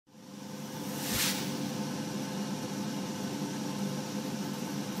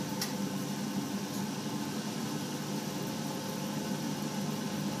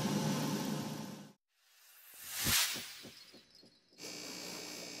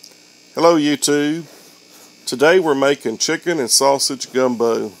Hello YouTube. Today we're making chicken and sausage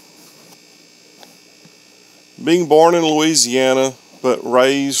gumbo. Being born in Louisiana but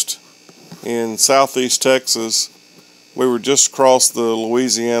raised in southeast Texas, we were just across the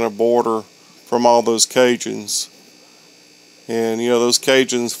Louisiana border from all those Cajuns. And you know, those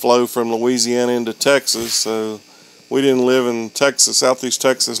Cajuns flow from Louisiana into Texas, so we didn't live in Texas, southeast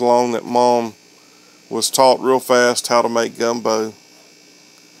Texas long that Mom was taught real fast how to make gumbo.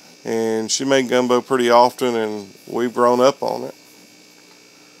 And she made gumbo pretty often, and we've grown up on it.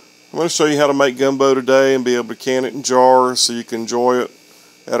 I'm going to show you how to make gumbo today and be able to can it in jars so you can enjoy it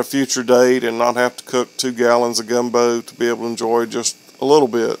at a future date and not have to cook 2 gallons of gumbo to be able to enjoy just a little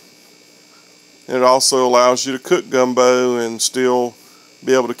bit. And it also allows you to cook gumbo and still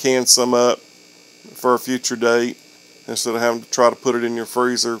be able to can some up for a future date instead of having to try to put it in your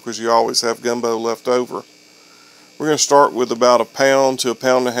freezer because you always have gumbo left over. We're going to start with about 1 pound to 1.5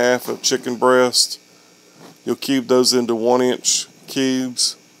 pounds of chicken breast. You'll cube those into 1-inch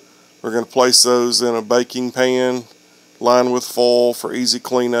cubes. We're going to place those in a baking pan lined with foil for easy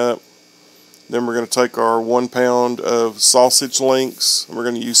cleanup. Then we're going to take our 1 pound of sausage links. We're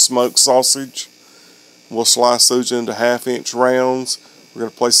going to use smoked sausage. We'll slice those into 1/2-inch rounds. We're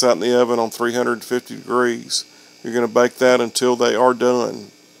going to place that in the oven on 350 degrees. You're going to bake that until they are done.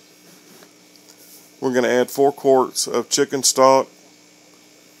 We're going to add 4 quarts of chicken stock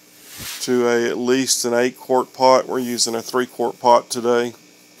to at least an 8-quart pot. We're using a 3-quart pot today.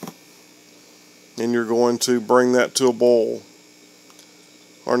 And you're going to bring that to a boil.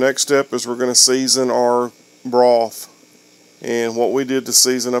 Our next step is we're going to season our broth. And what we did to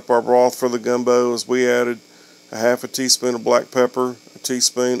season up our broth for the gumbo is we added a 1/2 teaspoon of black pepper, a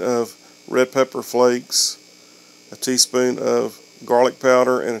teaspoon of red pepper flakes, a teaspoon of garlic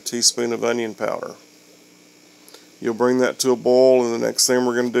powder, and a teaspoon of onion powder. You'll bring that to a boil, and the next thing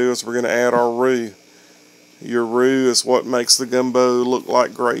we're going to do is we're going to add our roux. Your roux is what makes the gumbo look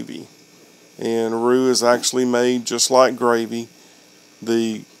like gravy. And roux is actually made just like gravy.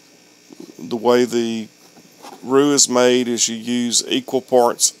 The way the roux is made is you use equal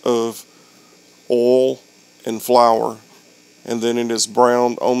parts of oil and flour, and then it is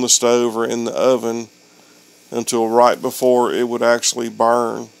browned on the stove or in the oven until right before it would actually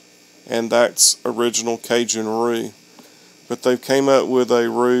burn. And that's original Cajun roux. But they've came up with a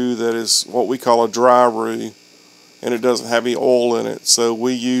roux that is what we call a dry roux, and it doesn't have any oil in it, so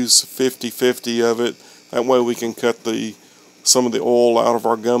we use 50-50 of it. That way we can cut some of the oil out of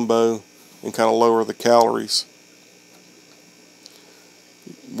our gumbo and kind of lower the calories.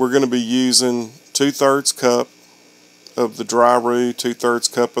 We're going to be using 2/3 cup of the dry roux, 2/3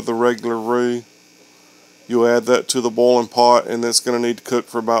 cup of the regular roux. You'll add that to the boiling pot, and it's going to need to cook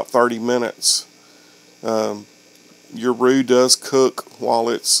for about 30 minutes. Your roux does cook while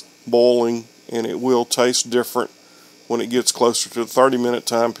it's boiling, and it will taste different when it gets closer to the 30-minute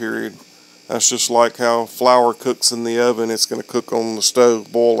time period. That's just like how flour cooks in the oven. It's going to cook on the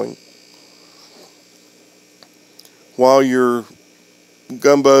stove boiling. While your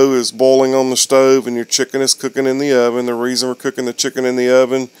gumbo is boiling on the stove and your chicken is cooking in the oven, the reason we're cooking the chicken in the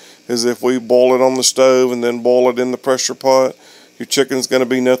oven is if we boil it on the stove and then boil it in the pressure pot, your chicken's going to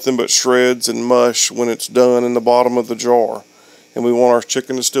be nothing but shreds and mush when it's done in the bottom of the jar. And we want our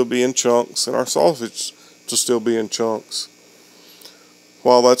chicken to still be in chunks and our sausage to still be in chunks.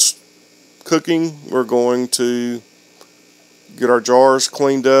 While that's cooking, we're going to get our jars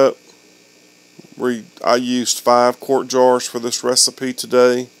cleaned up. I used 5-quart jars for this recipe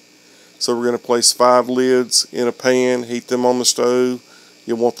today. So we're going to place 5 lids in a pan, heat them on the stove.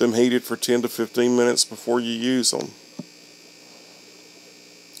 You'll want them heated for 10 to 15 minutes before you use them.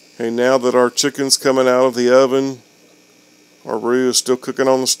 Okay, now that our chicken's coming out of the oven, our roux is still cooking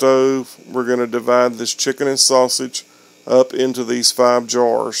on the stove, we're going to divide this chicken and sausage up into these 5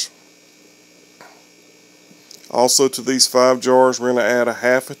 jars. Also to these 5 jars, we're going to add a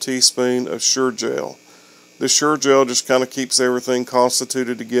 1/2 teaspoon of Sure Gel. This Sure Gel just kind of keeps everything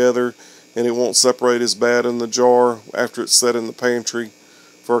constituted together, and it won't separate as bad in the jar after it's set in the pantry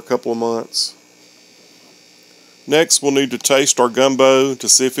for a couple of months. Next, we'll need to taste our gumbo to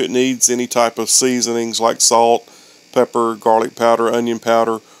see if it needs any type of seasonings like salt, pepper, garlic powder, onion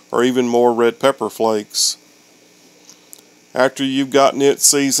powder, or even more red pepper flakes. After you've gotten it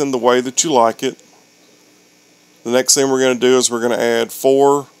seasoned the way that you like it, the next thing we're going to do is we're going to add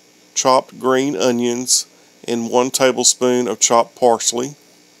 4 chopped green onions and 1 tablespoon of chopped parsley.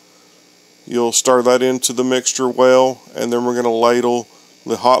 You'll stir that into the mixture well, and then we're going to ladle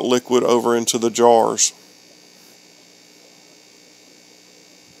the hot liquid over into the jars.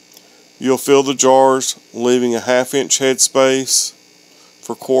 You'll fill the jars, leaving a 1/2 inch headspace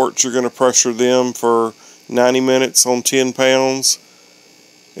For quarts, you're going to pressure them for 90 minutes on 10 pounds.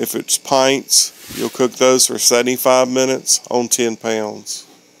 If it's pints, you'll cook those for 75 minutes on 10 pounds.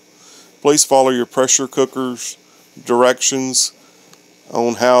 Please follow your pressure cooker's directions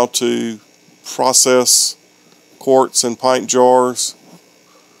on how to process quarts and pint jars.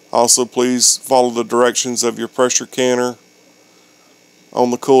 Also, please follow the directions of your pressure canner on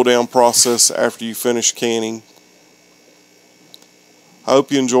the cool down process after you finish canning. I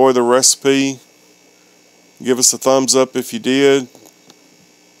hope you enjoy the recipe. Give us a thumbs up if you did.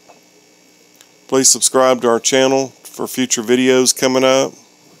 Please subscribe to our channel for future videos coming up.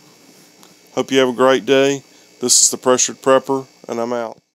 Hope you have a great day. This is the Pressured Prepper, and I'm out.